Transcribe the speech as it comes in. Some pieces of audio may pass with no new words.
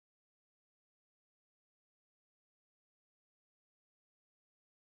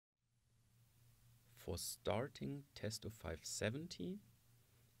For starting Testo 570,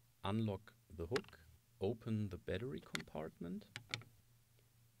 unlock the hook, open the battery compartment,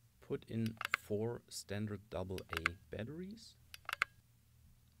 put in 4 standard AA batteries,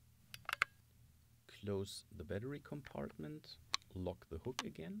 close the battery compartment, lock the hook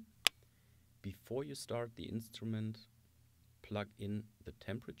again. Before you start the instrument, plug in the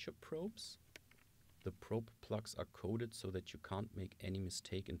temperature probes. The probe plugs are coded so that you can't make any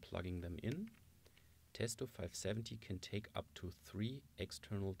mistake in plugging them in. Testo 570 can take up to 3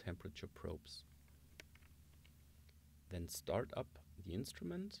 external temperature probes. Then start up the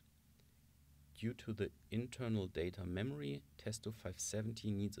instrument. Due to the internal data memory, Testo 570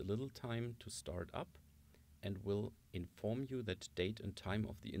 needs a little time to start up and will inform you that date and time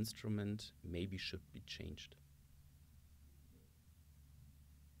of the instrument maybe should be changed.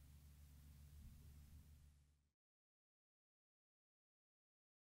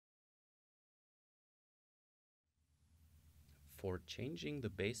 For changing the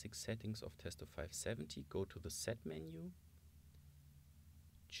basic settings of Testo 570, go to the Set menu,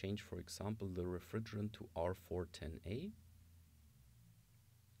 change for example the refrigerant to R410A,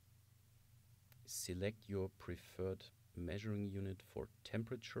 select your preferred measuring unit for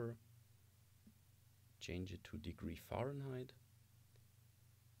temperature, change it to degree Fahrenheit,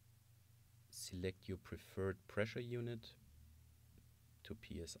 select your preferred pressure unit to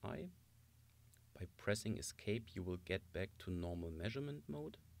PSI. By pressing Escape, you will get back to normal measurement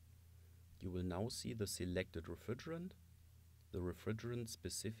mode. You will now see the selected refrigerant, the refrigerant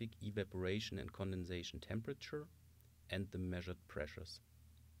specific evaporation and condensation temperature, and the measured pressures.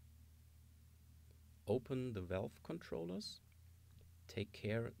 Open the valve controllers, take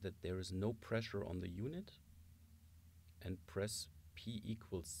care that there is no pressure on the unit, and press P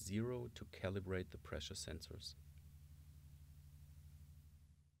equals 0 to calibrate the pressure sensors.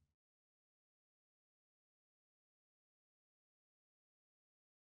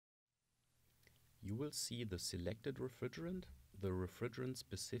 You will see the selected refrigerant, the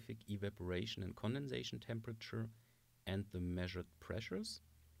refrigerant-specific evaporation and condensation temperature, and the measured pressures.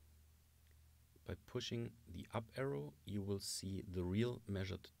 By pushing the up arrow, you will see the real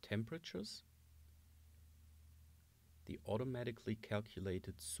measured temperatures, the automatically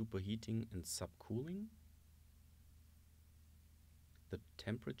calculated superheating and subcooling, the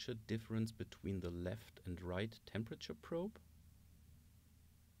temperature difference between the left and right temperature probe,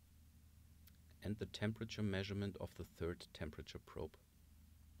 and the temperature measurement of the third temperature probe.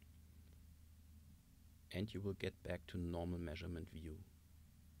 And you will get back to normal measurement view.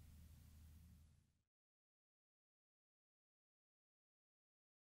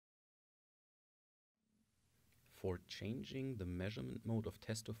 For changing the measurement mode of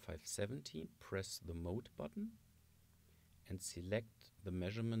Testo 570, press the Mode button and select the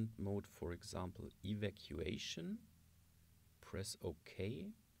measurement mode, for example, evacuation. Press OK.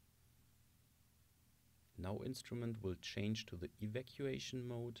 Now instrument will change to the evacuation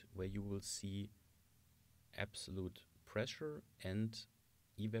mode, where you will see absolute pressure and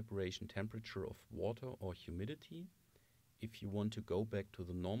evaporation temperature of water or humidity. If you want to go back to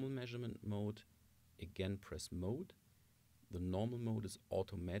the normal measurement mode, again press Mode. The normal mode is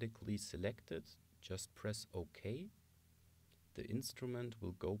automatically selected. Just press OK. The instrument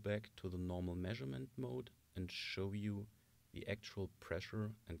will go back to the normal measurement mode and show you the actual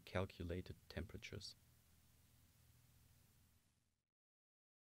pressure and calculated temperatures.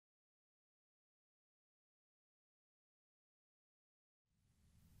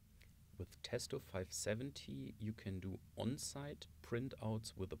 With Testo 570, you can do on-site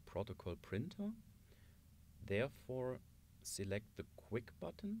printouts with a protocol printer. Therefore, select the Quick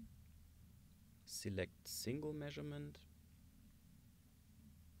button, select Single Measurement,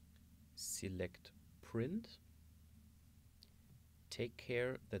 select Print. Take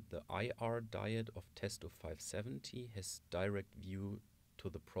care that the IR diode of Testo 570 has direct view to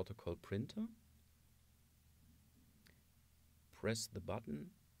the protocol printer. Press the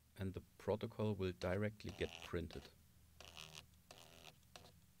button and the protocol will directly get printed.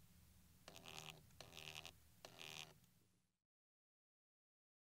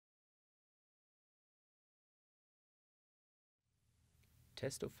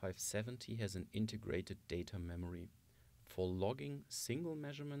 Testo 570 has an integrated data memory. For logging single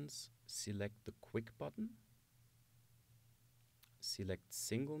measurements, select the Quick button, select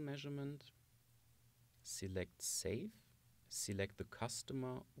Single Measurement, select Save, select the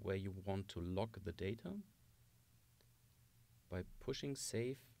customer where you want to log the data. By pushing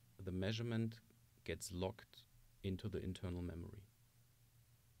Save, the measurement gets logged into the internal memory.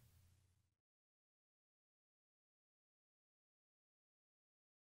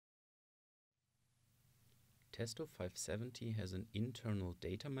 Testo 570 has an internal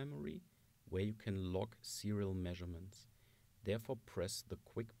data memory where you can log serial measurements. Therefore, press the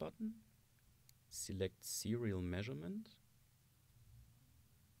Quick button, select Serial Measurement,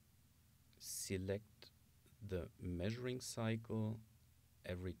 select the measuring cycle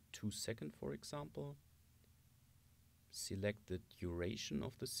every 2 seconds, for example. Select the duration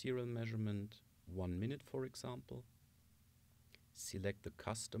of the serial measurement, 1 minute, for example. Select the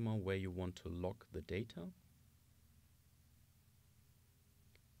customer where you want to log the data.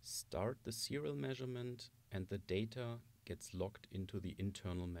 Start the serial measurement and the data gets logged into the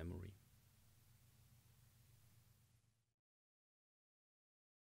internal memory.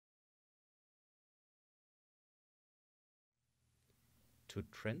 To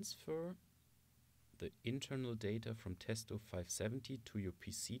transfer the internal data from Testo 570 to your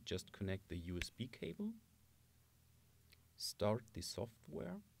PC, just connect the USB cable. Start the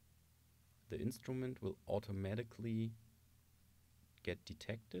software. The instrument will automatically get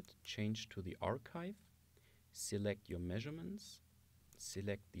detected. Change to the archive. Select your measurements.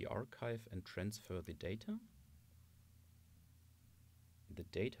 Select the archive and transfer the data. The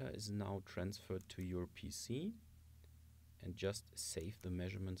data is now transferred to your PC, and just save the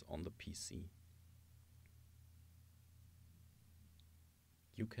measurements on the PC.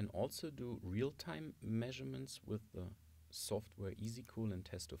 You can also do real-time measurements with the software EasyCool in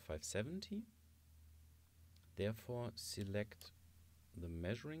Testo 570. Therefore, select the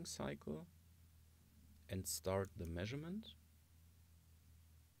measuring cycle and start the measurement.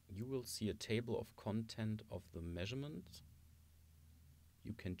 You will see a table of content of the measurement.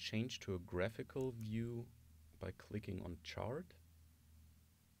 You can change to a graphical view by clicking on Chart.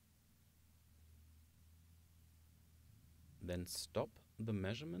 Then stop the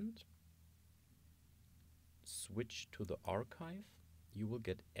measurement. Switch to the archive. You will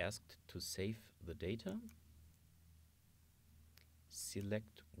get asked to save the data.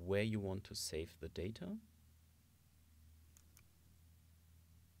 Select where you want to save the data.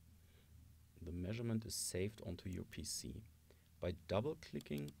 The measurement is saved onto your PC. By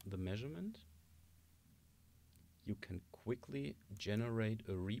double-clicking the measurement, you can quickly generate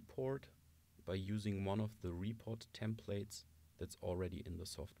a report by using one of the report templates that's already in the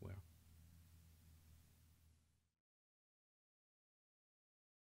software.